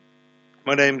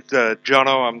My name's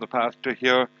Jono. I'm the pastor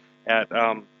here at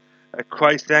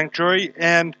Christ Sanctuary.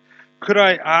 And could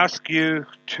I ask you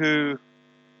to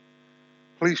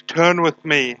please turn with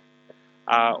me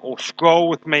or scroll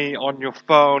with me on your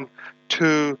phone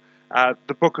to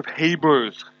the book of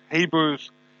Hebrews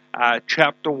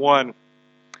chapter 1.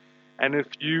 And if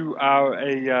you are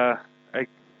a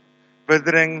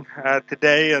visiting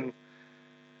today, and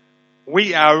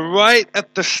we are right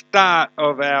at the start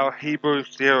of our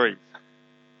Hebrews series.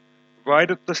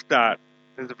 Right at the start.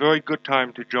 It's a very good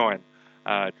time to join,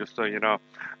 just so you know.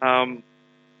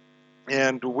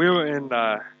 And we're in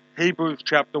Hebrews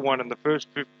chapter 1 in the first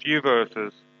few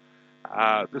verses.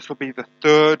 This will be the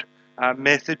third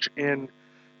message in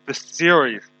the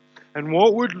series. And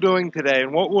what we're doing today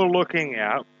and what we're looking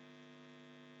at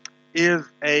is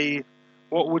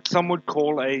some would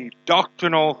call a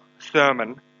doctrinal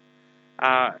sermon.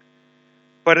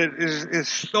 But it is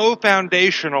so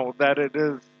foundational that it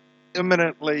is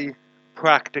eminently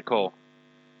practical.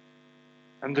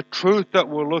 And the truth that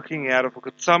we're looking at, if we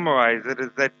could summarize it, is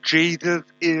that Jesus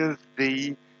is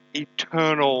the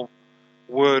eternal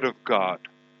Word of God.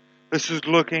 This is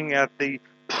looking at the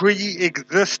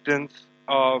pre-existence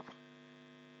of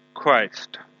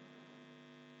Christ.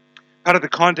 Part of the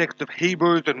context of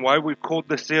Hebrews and why we've called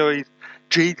the series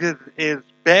Jesus is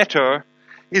Better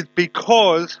is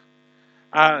because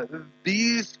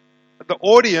the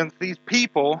audience, these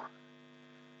people,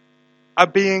 are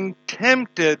being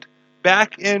tempted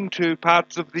back into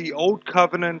parts of the Old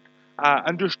Covenant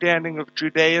understanding of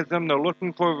Judaism. They're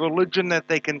looking for a religion that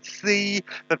they can see,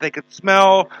 that they can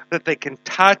smell, that they can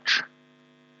touch.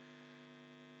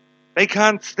 They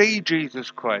can't see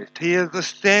Jesus Christ. He has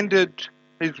ascended,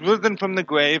 he's risen from the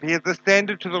grave, he has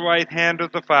ascended to the right hand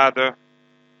of the Father,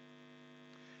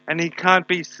 and he can't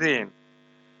be seen.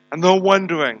 And they're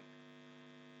wondering,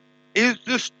 is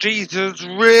this Jesus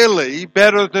really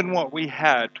better than what we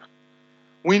had?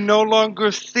 We no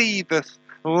longer see this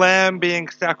lamb being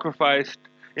sacrificed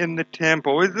in the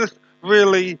temple. Is this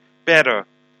really better?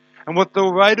 And what the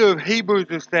writer of Hebrews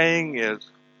is saying is,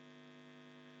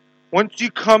 once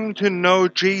you come to know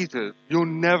Jesus, you'll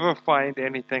never find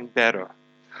anything better.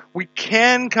 We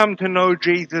can come to know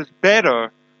Jesus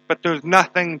better, but there's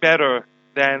nothing better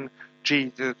than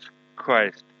Jesus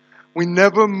Christ. We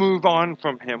never move on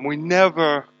from him. We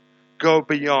never go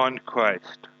beyond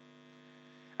Christ.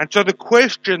 And so the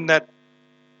question that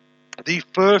the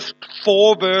first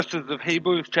 4 verses of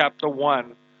Hebrews chapter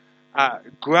 1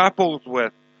 grapples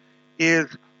with is,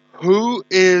 who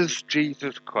is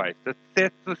Jesus Christ? It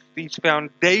sets these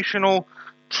foundational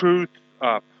truths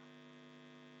up.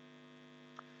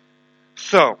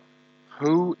 So,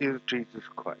 who is Jesus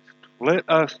Christ? Let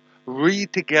us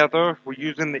read together. We're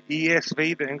using the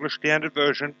ESV, the English Standard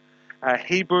Version,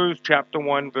 Hebrews chapter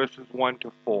 1, verses 1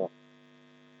 to 4.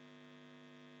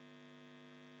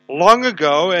 Long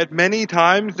ago, at many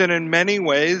times and in many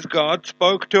ways, God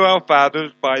spoke to our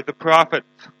fathers by the prophets.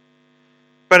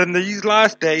 But in these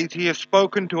last days, he has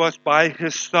spoken to us by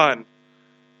his Son,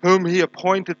 whom he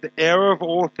appointed the heir of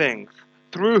all things,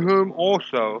 through whom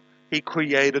also he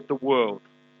created the world.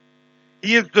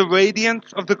 He is the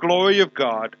radiance of the glory of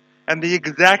God, and the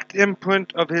exact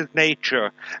imprint of his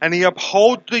nature, and he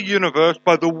upholds the universe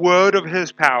by the word of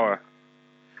his power.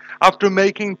 After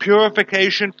making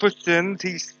purification for sins,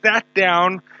 he sat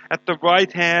down at the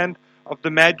right hand of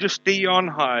the Majesty on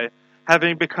high,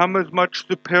 having become as much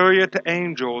superior to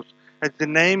angels as the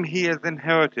name he has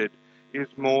inherited is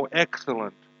more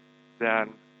excellent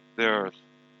than theirs.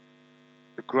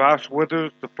 The grass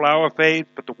withers, the flower fades,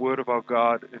 but the word of our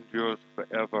God endures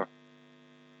forever.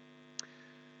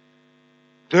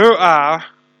 There are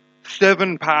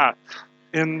 7 parts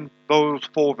in those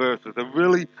 4 verses, a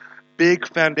really big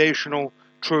foundational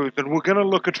truth, and we're going to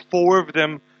look at 4 of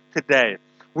them today.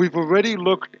 We've already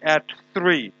looked at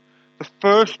 3. The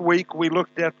first week we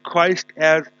looked at Christ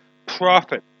as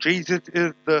prophet. Jesus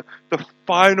is the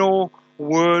final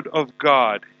word of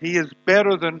God. He is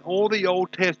better than all the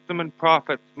Old Testament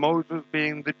prophets, Moses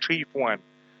being the chief one.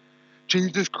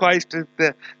 Jesus Christ is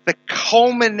the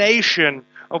culmination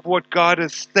of what God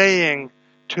is saying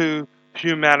to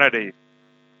humanity.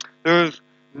 There is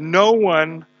no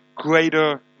one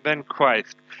greater than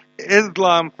Christ.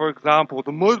 Islam, for example,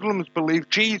 the Muslims believe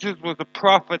Jesus was a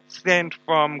prophet sent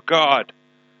from God,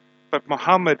 but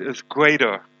Muhammad is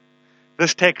greater.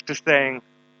 This text is saying,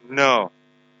 no,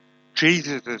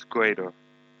 Jesus is greater.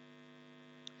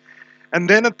 And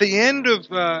then at the end of,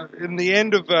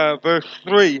 verse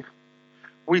 3,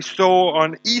 we saw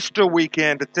on Easter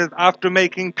weekend, it says, after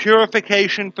making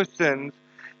purification for sins,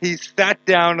 he sat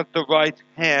down at the right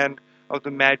hand of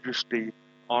the Majesty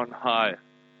on high.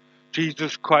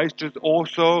 Jesus Christ is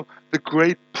also the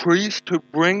great priest who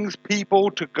brings people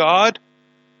to God,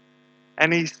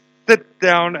 and he sits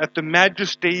down at the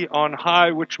majesty on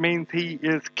high, which means he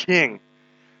is king.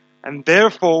 And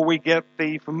therefore we get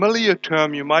the familiar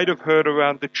term you might have heard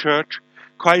around the church: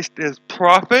 Christ is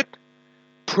prophet,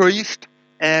 priest,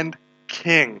 and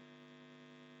king.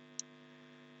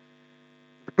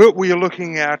 The book we are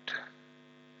looking at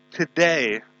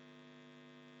today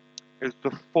is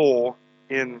the 4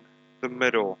 in the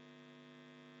middle.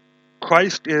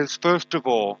 Christ is, first of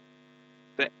all,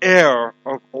 the heir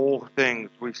of all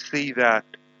things. We see that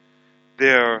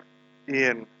there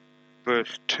in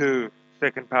verse 2,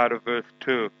 second part of verse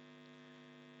 2.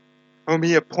 Whom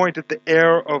he appointed the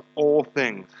heir of all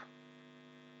things.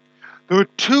 There are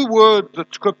two words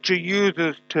that Scripture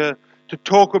uses to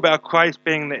talk about Christ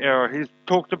being the heir. He's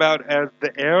talked about as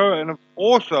the heir, and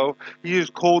also he is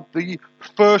called the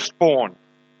firstborn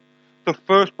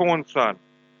son.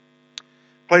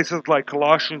 Places like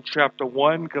Colossians chapter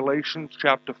 1, Galatians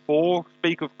chapter 4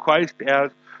 speak of Christ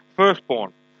as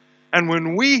firstborn. And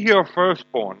when we hear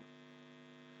firstborn,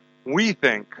 we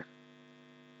think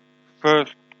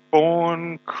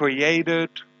firstborn, created.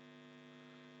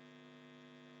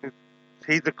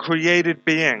 He's a created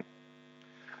being.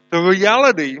 The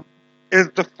reality is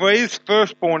the phrase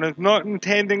firstborn is not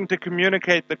intending to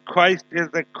communicate that Christ is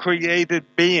a created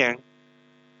being,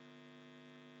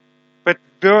 but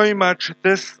very much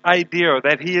this idea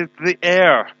that he is the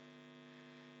heir.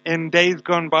 In days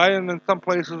gone by and in some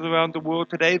places around the world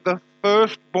today, the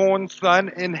firstborn son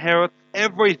inherits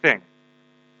everything.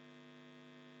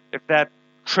 If that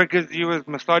triggers you as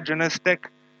misogynistic,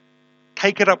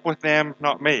 take it up with them,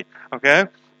 not me, okay?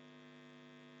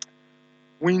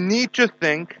 We need to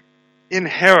think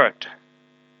inherit.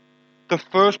 The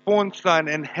firstborn son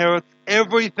inherits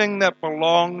everything that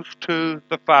belongs to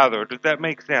the Father. Does that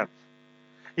make sense?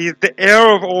 He is the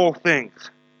heir of all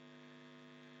things.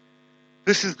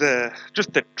 This is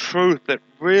just the truth that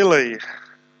really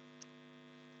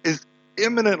is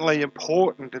eminently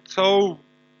important. It's so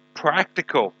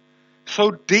practical, so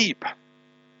deep.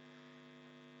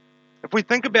 If we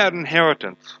think about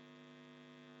inheritance,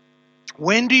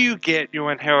 when do you get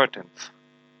your inheritance?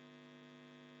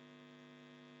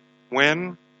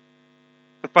 When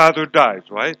the Father dies,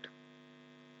 right?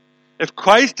 If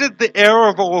Christ is the heir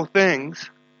of all things,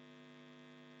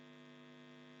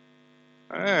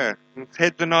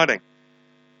 heads are nodding.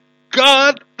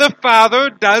 God the Father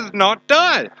does not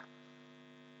die.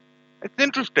 It's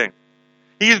interesting.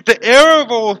 He is the heir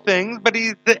of all things, but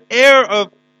he's the heir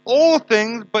of all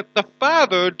things, but the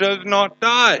Father does not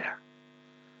die.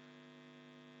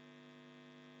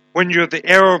 When you're the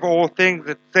heir of all things,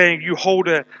 it's saying you hold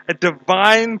a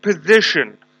divine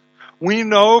position. We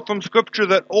know from Scripture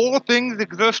that all things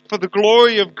exist for the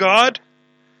glory of God.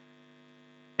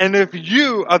 And if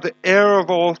you are the heir of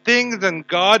all things and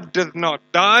God does not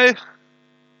die,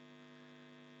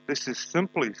 this is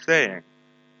simply saying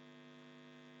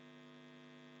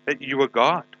that you are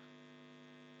God.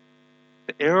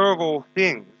 The heir of all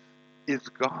things is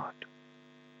God.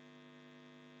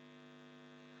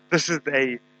 This is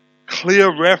a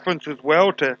clear reference as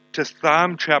well to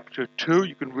Psalm chapter 2.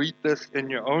 You can read this in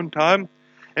your own time.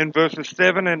 In verses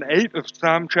 7 and 8 of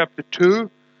Psalm chapter 2,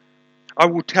 I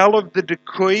will tell of the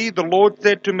decree. The Lord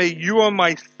said to me, you are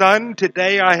my son.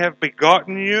 Today I have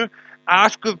begotten you.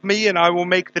 Ask of me, and I will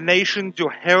make the nations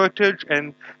your heritage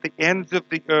and the ends of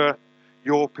the earth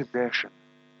your possession.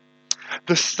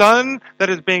 The Son that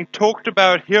is being talked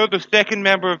about here, the second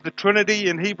member of the Trinity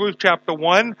in Hebrews chapter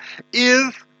 1,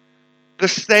 is the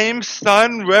same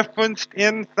Son referenced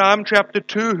in Psalm chapter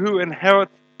 2 who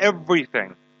inherits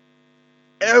everything.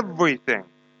 Everything.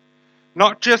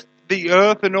 Not just the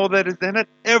earth and all that is in it,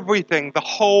 everything, the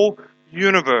whole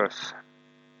universe.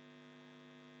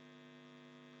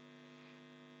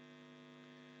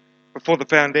 Before the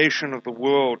foundation of the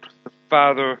world, the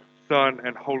Father, Son,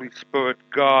 and Holy Spirit,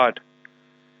 God,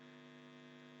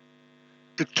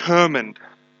 determined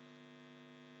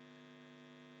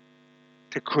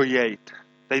to create.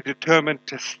 They determined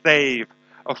to save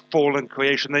a fallen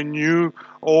creation. They knew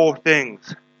all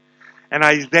things. And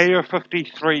Isaiah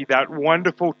 53, that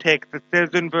wonderful text that says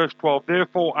in verse 12,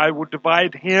 therefore I will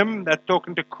divide him, that's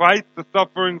talking to Christ, the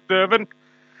suffering servant,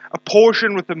 a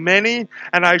portion with the many,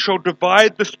 and I shall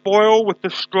divide the spoil with the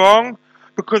strong,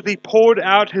 because he poured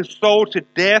out his soul to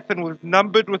death and was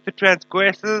numbered with the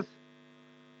transgressors.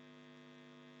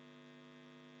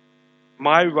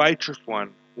 My righteous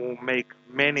one will make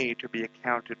many to be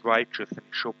accounted righteous, and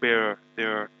he shall bear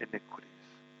their iniquities.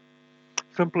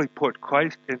 Simply put,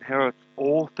 Christ inherits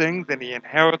all things, and he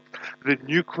inherits the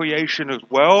new creation as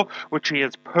well, which he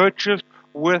has purchased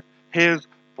with his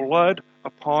blood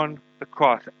upon the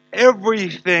cross.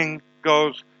 Everything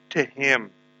goes to him.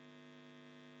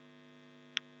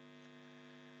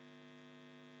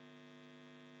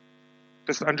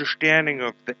 This understanding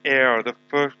of the heir, the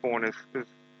firstborn,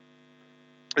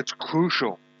 it's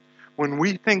crucial. When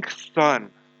we think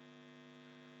son,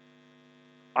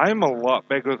 I'm a lot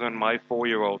bigger than my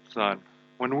 4-year-old son.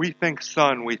 When we think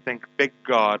son, we think big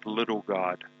God, little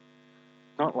God.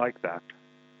 Not like that.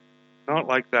 Not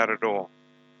like that at all.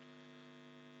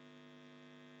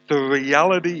 The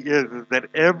reality is that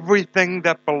everything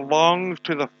that belongs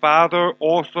to the Father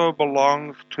also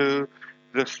belongs to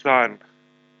the Son.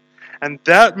 And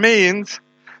that means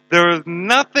there is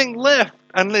nothing left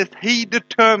unless he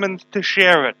determines to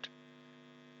share it.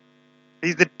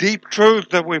 These are deep truths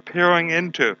that we're peering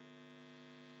into.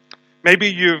 Maybe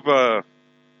you've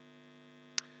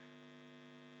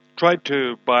tried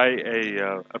to buy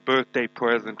a birthday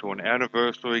present or an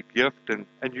anniversary gift,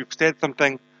 and you've said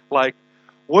something like,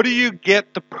 what do you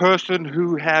get the person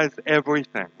who has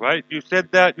everything, right? You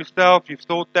said that yourself, you've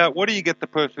thought that. What do you get the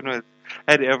person who has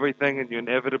had everything, and you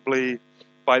inevitably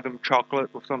buy them chocolate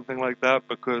or something like that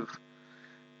because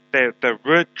they're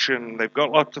rich and they've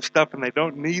got lots of stuff and they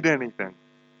don't need anything?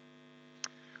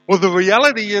 Well, the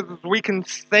reality is we can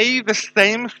say the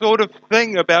same sort of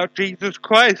thing about Jesus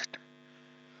Christ.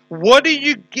 What do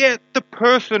you get the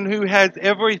person who has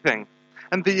everything?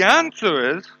 And the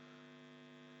answer is,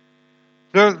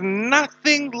 there's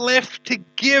nothing left to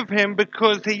give him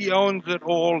because he owns it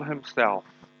all himself.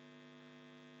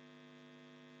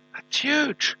 That's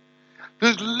huge.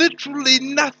 There's literally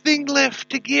nothing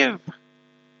left to give.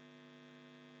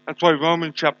 That's why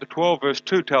Romans chapter 12 verse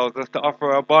 2 tells us to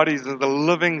offer our bodies as a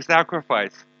living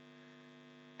sacrifice.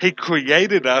 He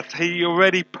created us. He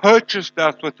already purchased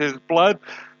us with his blood.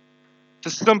 The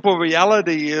simple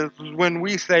reality is when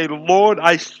we say, Lord,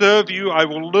 I serve you, I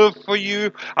will live for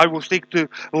you, I will seek to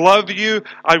love you,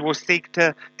 I will seek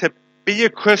to be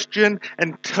a Christian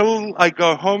until I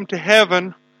go home to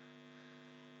heaven.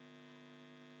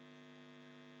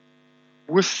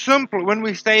 When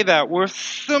we say that, we're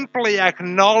simply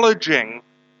acknowledging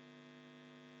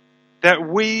that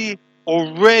we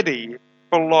already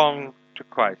belong to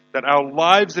Christ, that our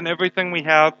lives and everything we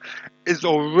have is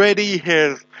already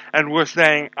his, and we're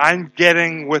saying, I'm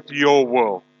getting with your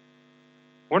will.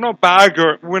 We're not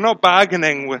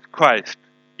bargaining with Christ.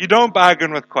 You don't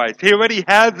bargain with Christ. He already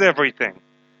has everything.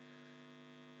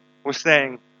 We're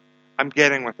saying, I'm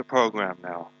getting with the program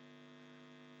now.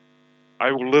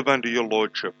 I will live under your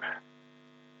lordship.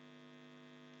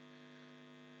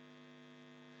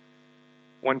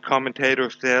 One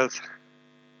commentator says,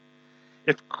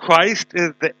 if Christ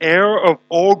is the heir of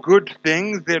all good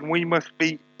things, then we must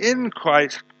be in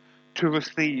Christ to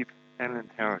receive an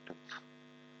inheritance.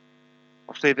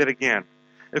 I'll say that again.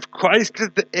 If Christ is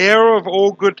the heir of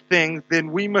all good things,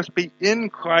 then we must be in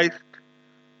Christ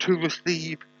to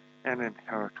receive an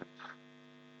inheritance.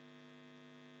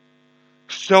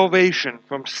 Salvation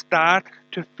from start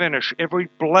to finish, every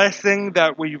blessing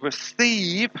that we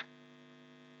receive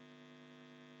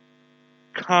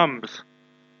comes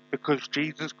because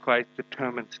Jesus Christ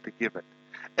determines to give it.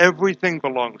 Everything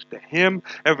belongs to him.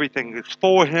 Everything is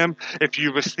for him. If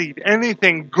you receive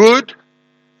anything good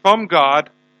from God,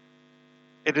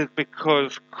 it is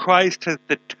because Christ has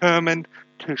determined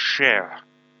to share.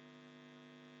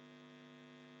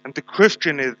 And the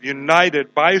Christian is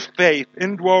united by faith,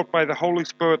 indwelt by the Holy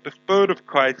Spirit, the Spirit of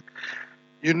Christ,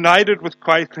 united with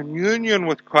Christ, in union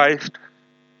with Christ.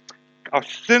 Our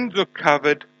sins are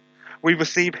covered. We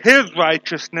receive his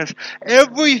righteousness.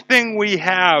 Everything we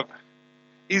have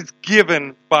is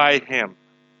given by him.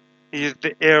 He is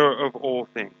the heir of all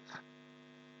things.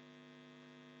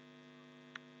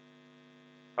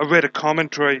 I read a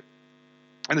commentary,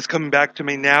 and it's coming back to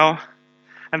me now,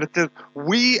 and it says,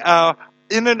 we are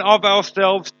in and of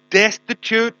ourselves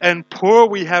destitute and poor.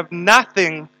 We have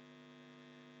nothing,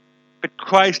 but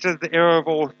Christ as the heir of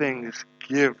all things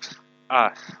gives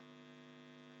us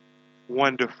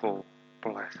wonderful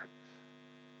blessings.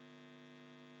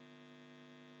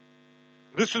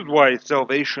 This is why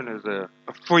salvation is a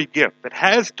free gift. It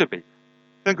has to be.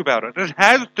 Think about it. It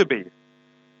has to be.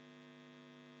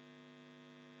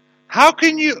 How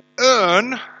can you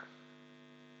earn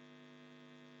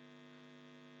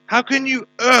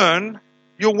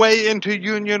your way into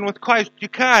union with Christ? You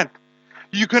can't.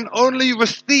 You can only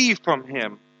receive from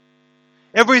him.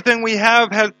 Everything we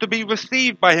have has to be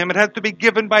received by him. It has to be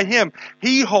given by him.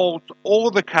 He holds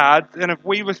all the cards, and if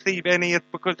we receive any, it's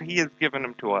because he has given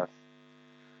them to us.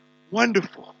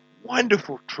 Wonderful,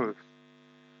 wonderful truth.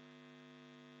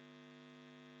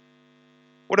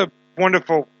 What a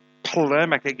wonderful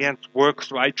polemic against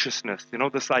works righteousness.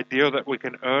 This idea that we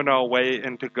can earn our way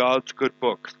into God's good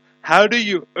books. How do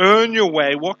you earn your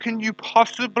way? What can you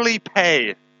possibly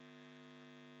pay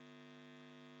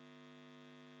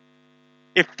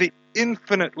if the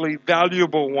infinitely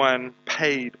valuable one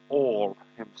paid all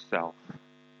himself?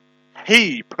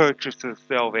 He purchases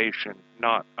salvation,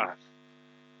 not us.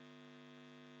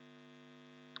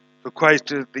 So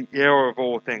Christ is the heir of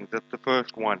all things. That's the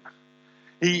first one.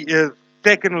 He is,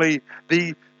 secondly,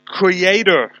 the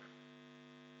creator.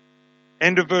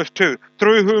 End of verse 2.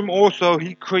 Through whom also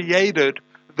he created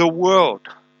the world.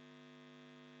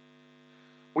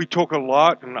 We talk a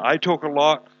lot, and I talk a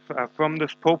lot from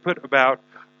this pulpit about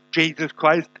Jesus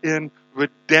Christ in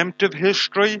redemptive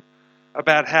history,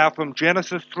 about how from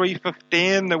Genesis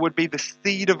 3:15 there would be the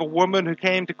seed of a woman who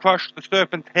came to crush the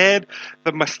serpent's head,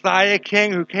 the Messiah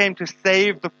King who came to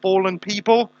save the fallen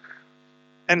people,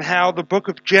 and how the book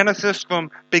of Genesis from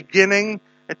beginning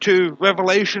to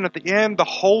Revelation at the end, the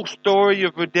whole story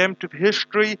of redemptive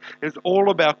history is all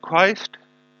about Christ.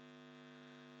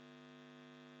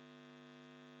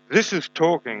 This is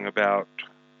talking about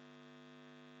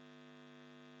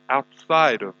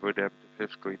outside of redemptive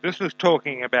history. This is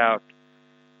talking about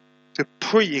the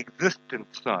pre-existent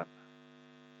Son.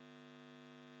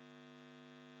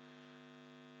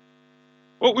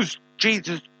 What was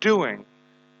Jesus doing?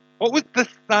 What was the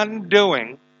Son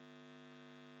doing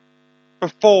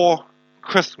before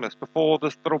Christmas, before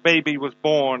this little baby was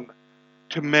born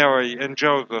to Mary and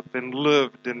Joseph and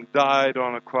lived and died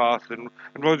on a cross and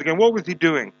rose again? What was he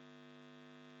doing?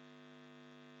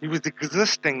 He was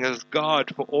existing as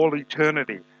God for all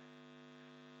eternity.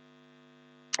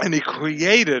 And he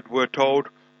created, we're told,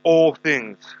 all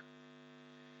things.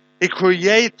 He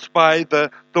creates by the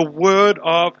word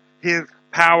of his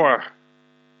power.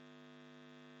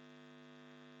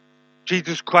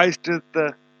 Jesus Christ is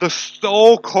the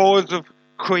sole cause of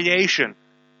creation,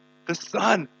 the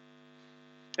Son.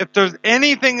 If there's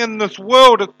anything in this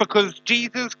world, it's because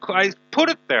Jesus Christ put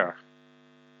it there.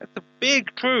 That's a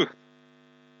big truth.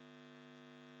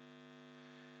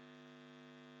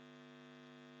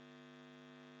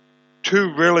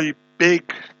 Two really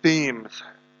big themes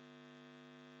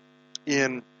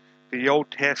in the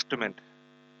Old Testament.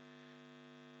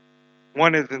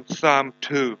 One is in Psalm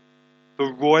 2,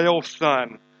 the royal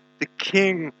Son, the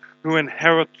King who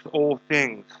inherits all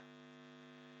things.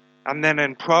 And then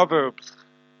in Proverbs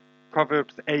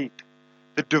 8,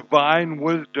 the divine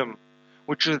wisdom,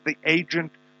 which is the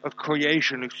agent of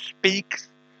creation, who speaks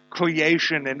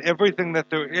creation and everything that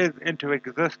there is into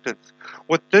existence.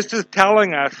 What this is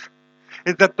telling us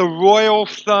is that the royal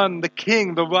Son, the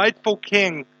King, the rightful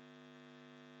King,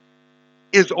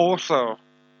 is also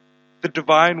the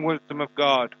divine wisdom of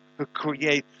God who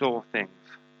creates all things.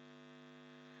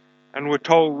 And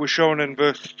we're shown in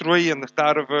verse 3 and the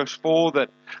start of verse 4 that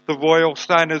the royal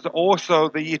Son is also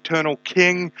the eternal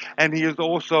King and he is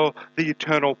also the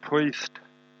eternal priest.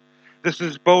 This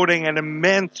is building an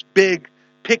immense big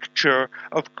picture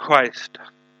of Christ.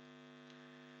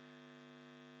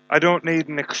 I don't need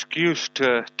an excuse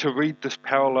to read this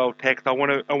parallel text. I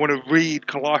want to read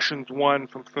Colossians 1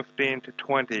 from 15 to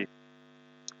 20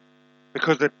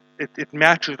 because it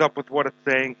matches up with what it's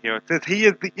saying here. It says, He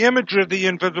is the image of the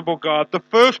invisible God, the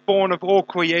firstborn of all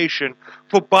creation.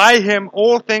 For by him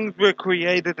all things were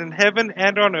created in heaven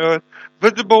and on earth,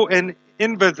 visible and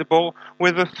invisible,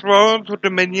 whether thrones or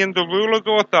dominions or rulers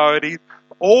or authorities.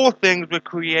 All things were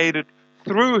created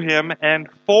through him and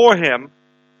for him.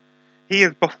 He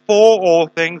is before all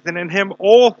things, and in him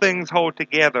all things hold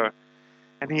together.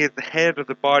 And he is the head of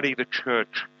the body, the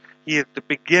church. He is the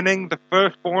beginning, the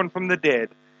firstborn from the dead.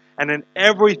 And in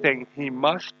everything he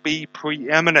must be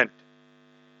preeminent.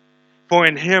 For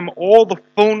in him all the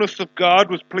fullness of God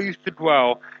was pleased to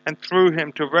dwell, and through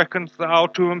him to reconcile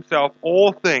to himself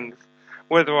all things,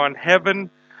 whether on heaven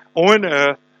or on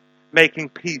earth, making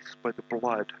peace by the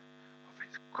blood of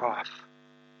his cross.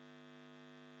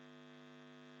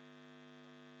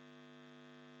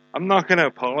 I'm not going to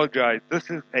apologize. This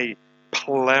is a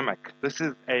polemic. This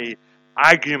is an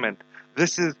argument.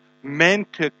 This is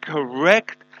meant to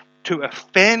correct, to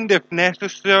offend if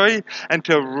necessary, and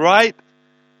to right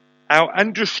our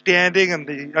understanding and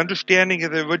the understanding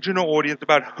of the original audience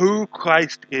about who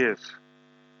Christ is.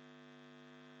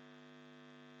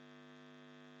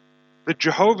 The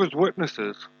Jehovah's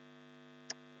Witnesses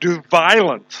do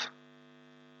violence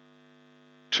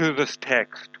to this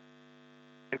text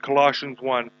in Colossians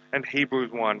 1 and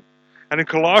Hebrews 1. And in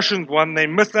Colossians 1, they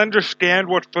misunderstand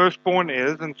what firstborn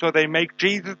is, and so they make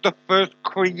Jesus the first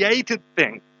created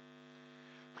thing.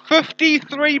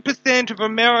 53% of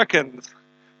Americans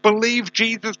believe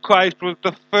Jesus Christ was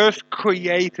the first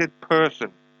created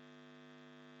person.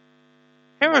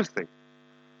 Heresy.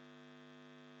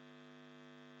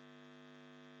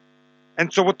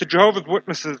 And so what the Jehovah's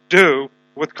Witnesses do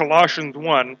with Colossians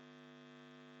 1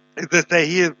 is they say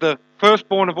he is the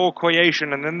firstborn of all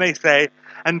creation, and then they say,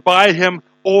 and by him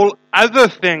all other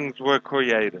things were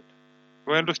created.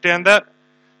 Do you understand that?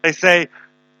 They say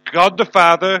God the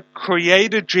Father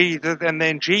created Jesus, and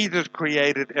then Jesus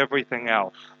created everything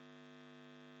else.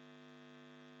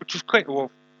 Which is great.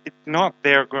 Well, it's not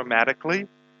there grammatically.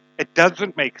 It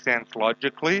doesn't make sense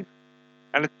logically.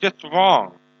 And it's just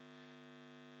wrong.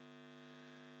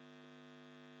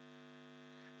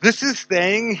 This is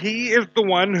saying he is the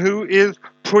one who is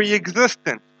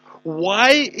pre-existent.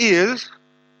 Why is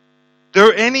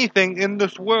there anything in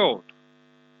this world?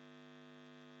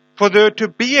 For there to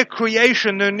be a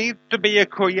creation, there needs to be a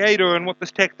creator, and what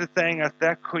this text is saying is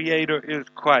that creator is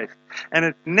Christ. And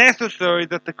it's necessary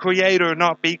that the creator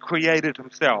not be created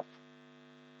himself.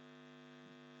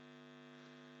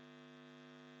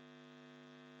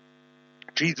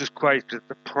 Jesus Christ is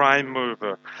the prime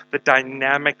mover, the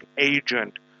dynamic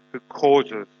agent who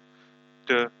causes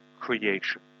the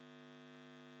creation.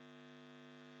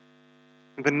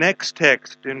 The next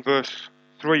text in verse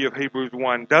 3 of Hebrews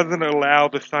 1 doesn't allow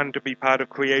the Son to be part of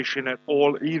creation at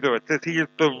all either. It says he is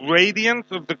the radiance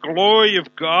of the glory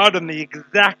of God and the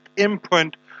exact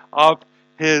imprint of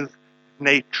his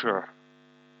nature.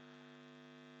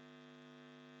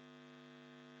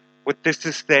 What this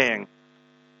is saying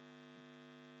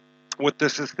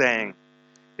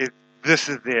is this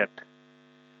is it.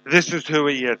 This is who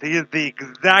he is. He is the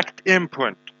exact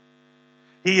imprint.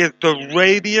 He is the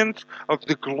radiance of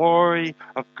the glory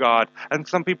of God. And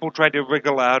some people try to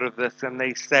wriggle out of this and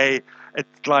they say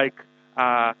it's like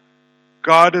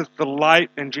God is the light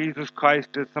and Jesus Christ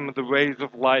is some of the rays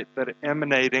of light that are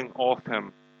emanating off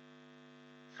him.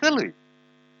 Silly.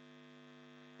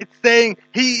 It's saying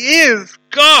he is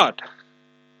God.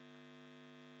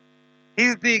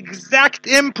 He's the exact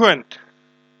imprint.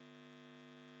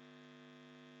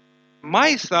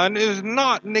 My Son is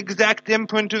not an exact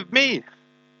imprint of me.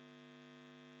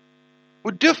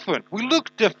 We're different. We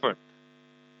look different.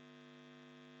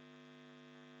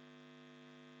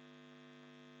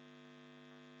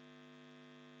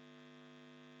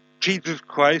 Jesus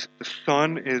Christ, the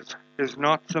Son, is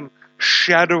not some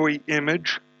shadowy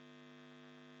image.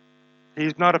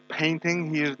 He's not a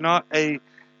painting. He is not a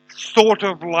sort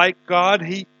of like God.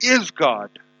 He is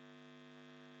God.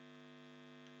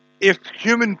 If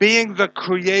human beings are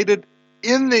created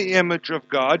in the image of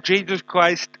God, Jesus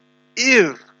Christ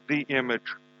is the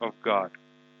image of God.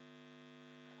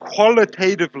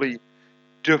 Qualitatively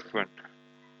different.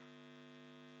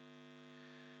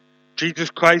 Jesus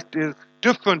Christ is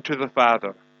different to the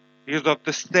Father. He is of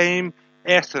the same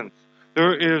essence.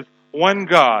 There is one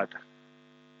God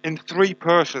in three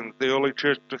persons, the early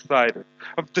church decided,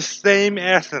 of the same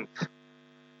essence.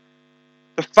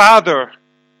 The Father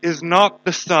is not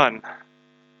the Son.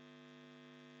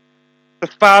 The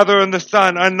Father and the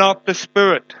Son are not the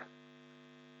Spirit.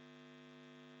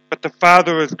 But the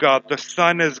Father is God, the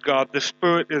Son is God, the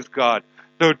Spirit is God.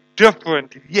 They're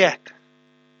different, yet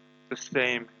the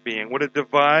same being. What a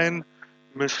divine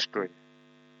mystery.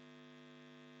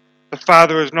 The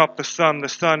Father is not the Son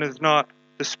is not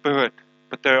the Spirit,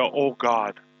 but they are all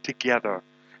God together.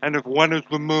 And if one is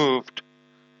removed,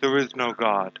 there is no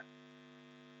God.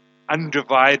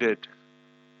 Undivided,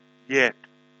 yet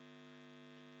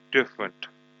different.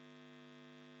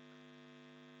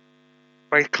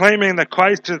 By claiming that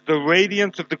Christ is the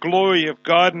radiance of the glory of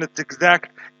God and its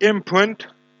exact imprint,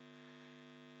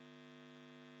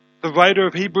 the writer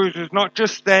of Hebrews is not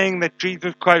just saying that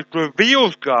Jesus Christ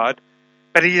reveals God,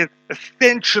 but he is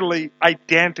essentially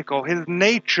identical. His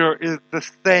nature is the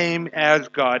same as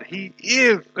God. He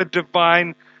is a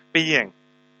divine being.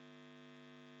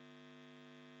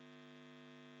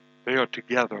 They are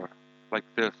together like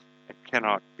this and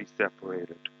cannot be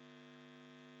separated.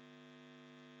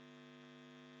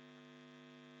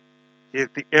 He is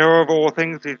the heir of all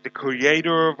things. He is the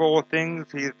creator of all things.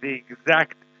 He is the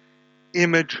exact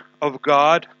image of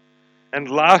God.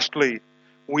 And lastly,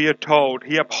 we are told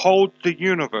he upholds the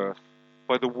universe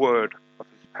by the word of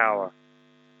his power.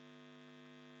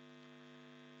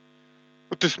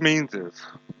 What this means is,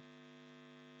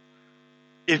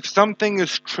 if something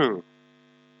is true,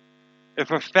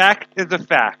 if a fact is a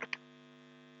fact,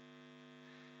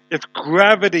 if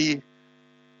gravity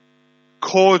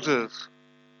causes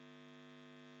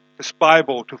this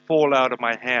Bible to fall out of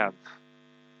my hands.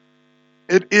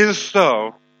 It is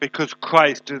so because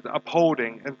Christ is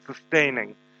upholding and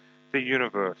sustaining the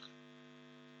universe.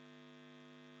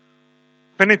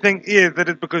 If anything is, it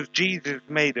is because Jesus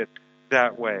made it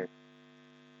that way.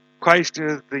 Christ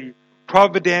is the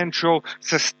providential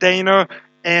sustainer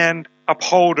and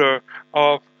upholder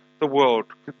of the world.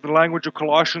 The language of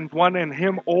Colossians 1, in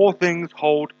him all things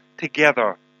hold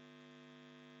together.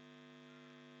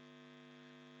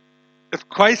 If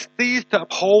Christ ceased to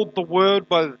uphold the world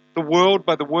by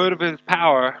the word of his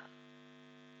power,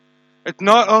 it's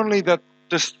not only that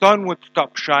the sun would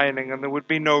stop shining and there would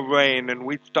be no rain and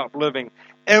we'd stop living.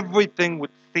 Everything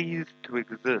would cease to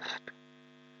exist.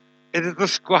 It is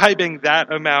ascribing that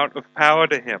amount of power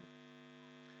to him.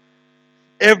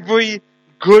 Every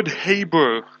good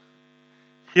Hebrew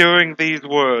hearing these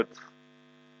words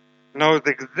knows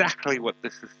exactly what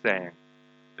this is saying.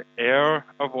 The heir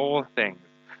of all things,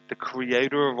 the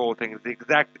creator of all things, the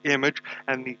exact image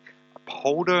and the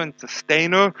upholder and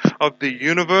sustainer of the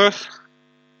universe.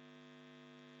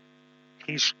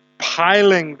 He's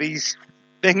piling these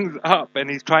things up and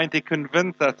he's trying to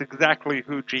convince us exactly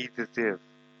who Jesus is.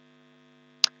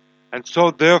 And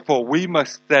so therefore we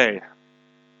must say,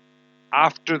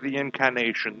 after the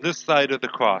incarnation, this side of the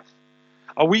cross,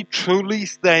 are we truly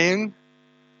saying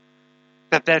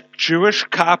that Jewish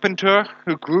carpenter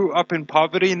who grew up in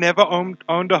poverty, never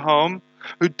owned a home,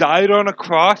 who died on a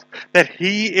cross, that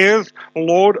he is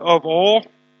Lord of all?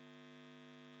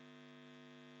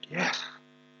 Yes.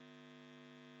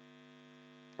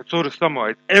 And so to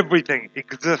summarize, everything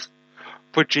exists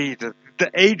for Jesus, the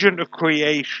agent of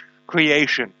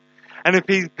creation. And if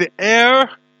he's the heir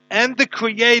and the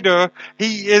creator,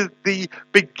 he is the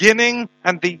beginning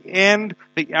and the end,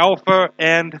 the Alpha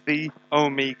and the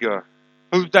Omega.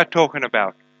 Who's that talking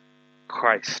about?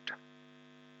 Christ.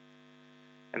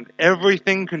 And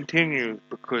everything continues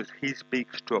because he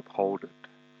speaks to uphold it.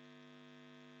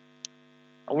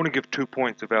 I want to give 2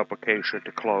 points of application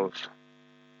to close.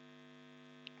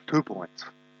 2 points.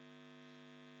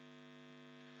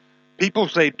 People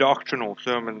say doctrinal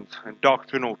sermons and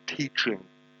doctrinal teaching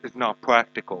is not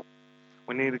practical.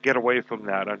 We need to get away from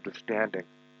that understanding.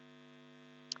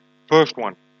 First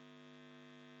one.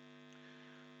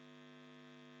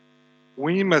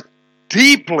 We must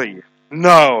deeply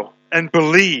know and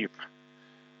believe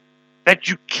that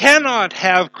you cannot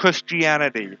have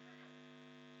Christianity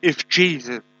if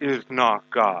Jesus is not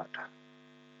God.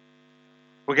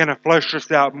 We're going to flesh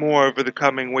this out more over the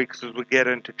coming weeks as we get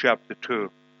into chapter 2.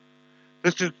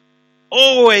 This has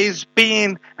always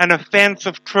been an offense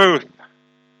of truth.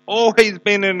 Always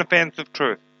been an offense of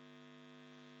truth.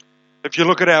 If you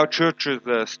look at our church's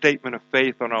statement of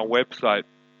faith on our website,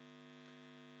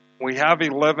 we have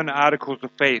 11 articles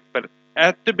of faith, but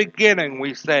at the beginning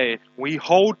we say we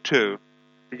hold to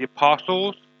the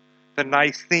Apostles, the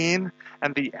Nicene,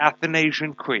 and the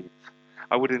Athanasian Creeds.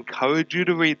 I would encourage you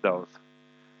to read those.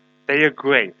 They are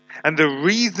great. And the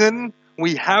reason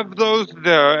we have those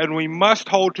there and we must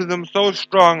hold to them so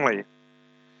strongly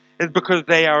is because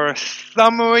they are a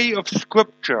summary of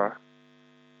Scripture.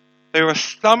 They're a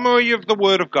summary of the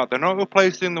Word of God. They're not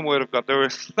replacing the Word of God. They're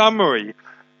a summary,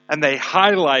 and they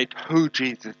highlight who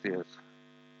Jesus is.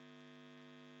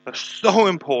 They're so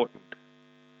important.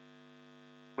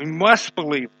 We must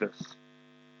believe this.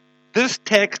 This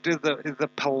text is a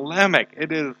polemic.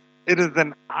 It is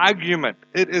an argument.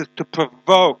 It is to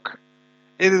provoke.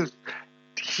 It is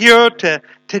here to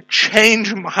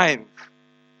change minds.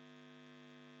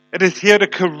 It is here to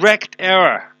correct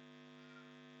error.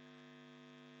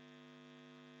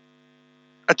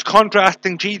 It's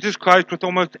contrasting Jesus Christ with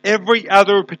almost every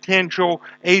other potential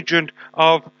agent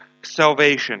of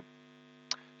salvation.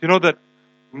 You know that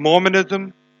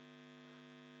Mormonism,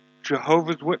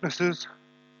 Jehovah's Witnesses,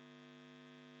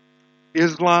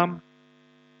 Islam,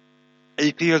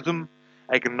 atheism,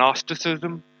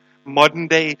 agnosticism, modern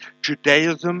day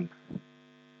Judaism,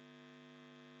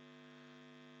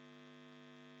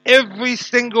 every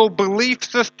single belief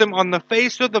system on the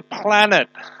face of the planet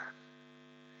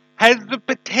has the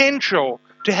potential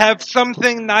to have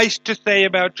something nice to say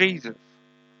about Jesus.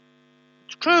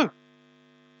 It's true.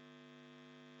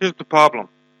 Here's the problem.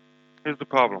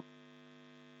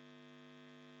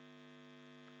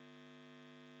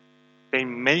 They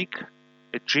make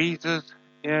a Jesus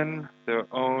in their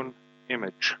own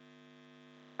image.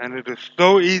 And it is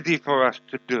so easy for us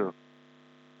to do.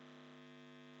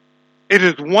 It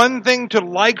is one thing to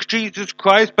like Jesus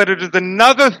Christ, but it is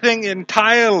another thing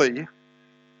entirely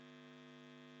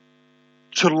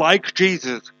to like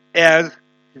Jesus as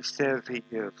he says he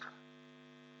is.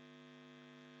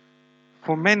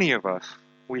 For many of us,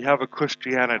 we have a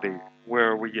Christianity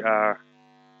where we are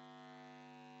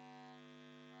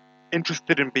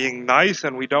interested in being nice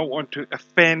and we don't want to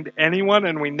offend anyone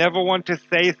and we never want to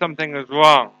say something is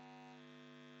wrong.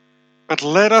 But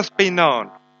let us be known.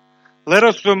 Let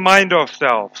us remind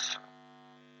ourselves.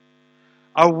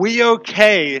 Are we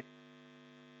okay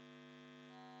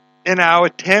in our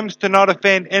attempts to not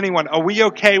offend anyone? Are we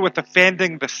okay with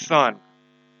offending the Son?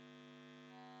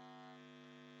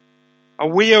 Are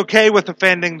we okay with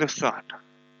offending the Son?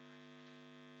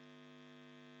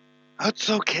 That's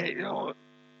okay.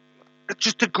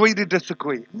 Just agree to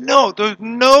disagree. No, there's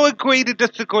no agree to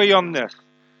disagree on this.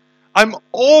 I'm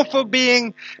all for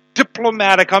being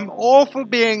diplomatic. I'm all for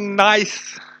being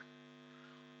nice.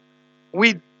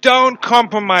 We don't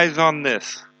compromise on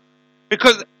this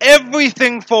because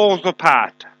everything falls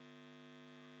apart.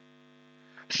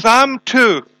 Psalm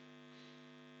 2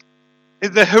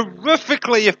 is a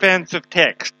horrifically offensive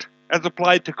text as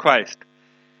applied to Christ.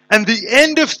 And the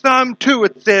end of Psalm 2,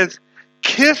 it says,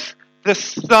 "Kiss the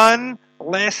Son,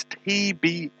 lest he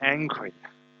be angry."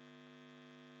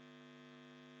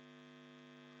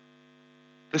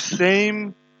 The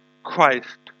same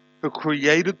Christ who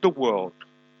created the world,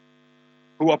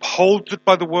 who upholds it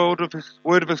by the word of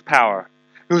his power,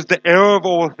 who is the heir of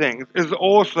all things, is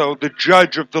also the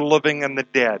judge of the living and the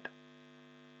dead.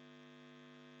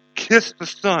 Kiss the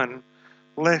Son,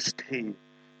 lest he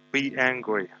be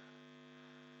angry.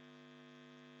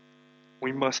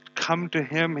 We must come to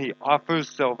him. He offers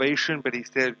salvation, but he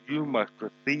says, you must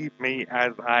receive me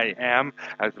as I am,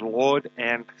 as Lord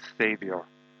and Savior.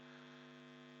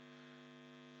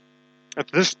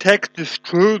 If this text is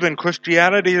true, then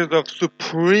Christianity is of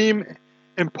supreme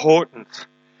importance.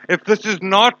 If this is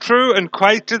not true and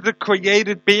Christ is a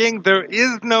created being, there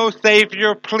is no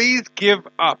Savior, please give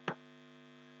up.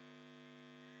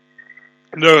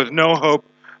 There is no hope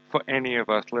for any of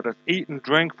us. Let us eat and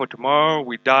drink, for tomorrow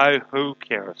we die. Who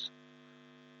cares?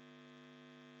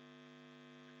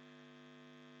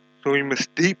 So we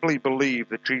must deeply believe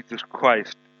that Jesus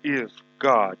Christ is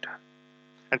God.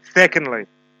 And secondly,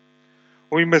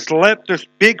 we must let this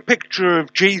big picture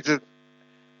of Jesus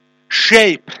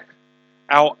shape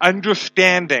our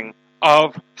understanding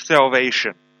of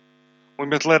salvation. We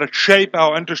must let it shape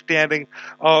our understanding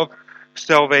of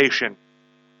salvation.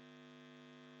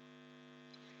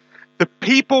 The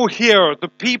people here, the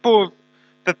people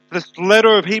that this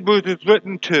letter of Hebrews is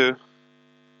written to,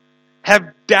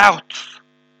 have doubts.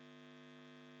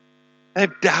 They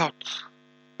have doubts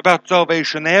about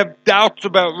salvation. They have doubts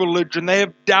about religion. They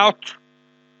have doubts.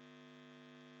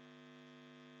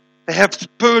 They have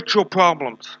spiritual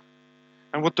problems.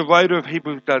 And what the writer of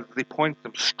Hebrews does is he points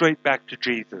them straight back to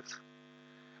Jesus.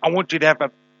 I want you to have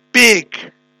a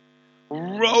big,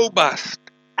 robust,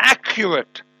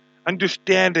 accurate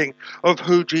understanding of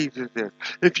who Jesus is.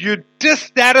 If you're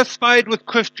dissatisfied with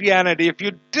Christianity, if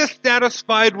you're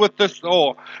dissatisfied with the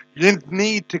soul, you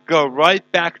need to go right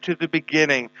back to the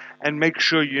beginning and make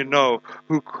sure you know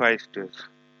who Christ is.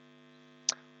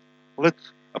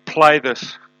 Let's apply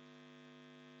this.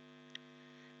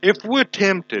 If we're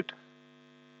tempted,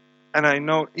 and I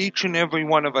know each and every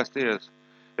one of us is,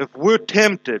 if we're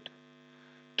tempted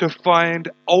to find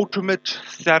ultimate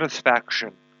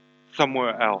satisfaction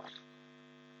somewhere else,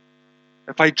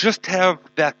 if I just have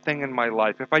that thing in my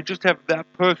life, if I just have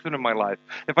that person in my life,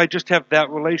 if I just have that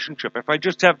relationship, if I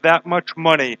just have that much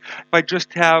money, if I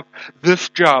just have this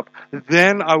job,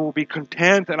 then I will be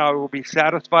content and I will be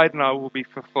satisfied and I will be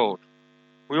fulfilled.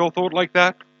 We all thought like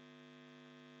that?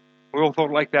 We all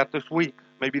thought like that this week,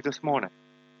 maybe this morning.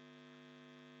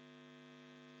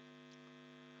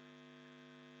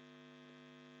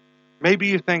 Maybe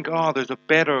you think, oh, there's a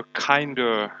better,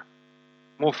 kinder,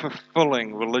 more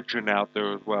fulfilling religion out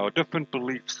there as well, a different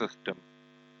belief system.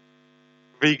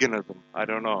 Veganism, I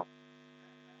don't know.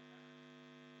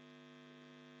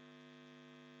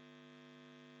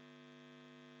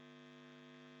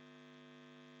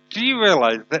 Do you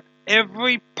realize that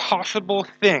every possible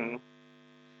thing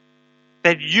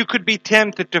that you could be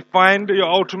tempted to find your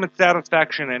ultimate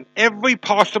satisfaction in, every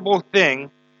possible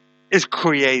thing is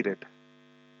created?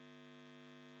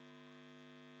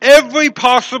 Every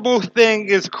possible thing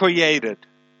is created.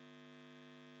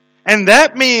 And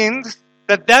that means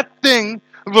that that thing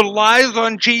relies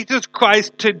on Jesus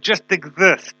Christ to just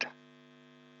exist.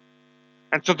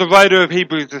 And so the writer of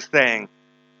Hebrews is saying,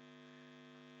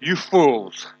 you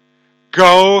fools,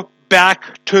 go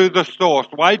back to the source.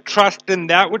 Why trust in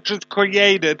that which is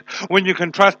created when you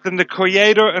can trust in the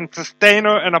creator and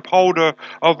sustainer and upholder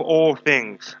of all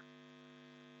things?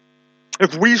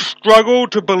 If we struggle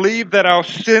to believe that our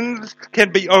sins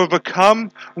can be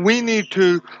overcome, we need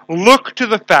to look to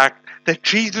the fact that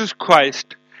Jesus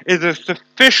Christ is a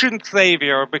sufficient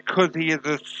Savior because He is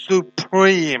a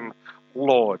supreme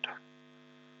Lord.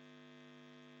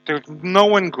 There's no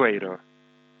one greater.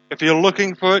 If you're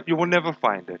looking for it, you will never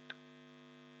find it.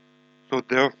 So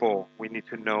therefore, we need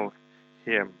to know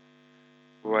Him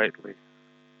rightly.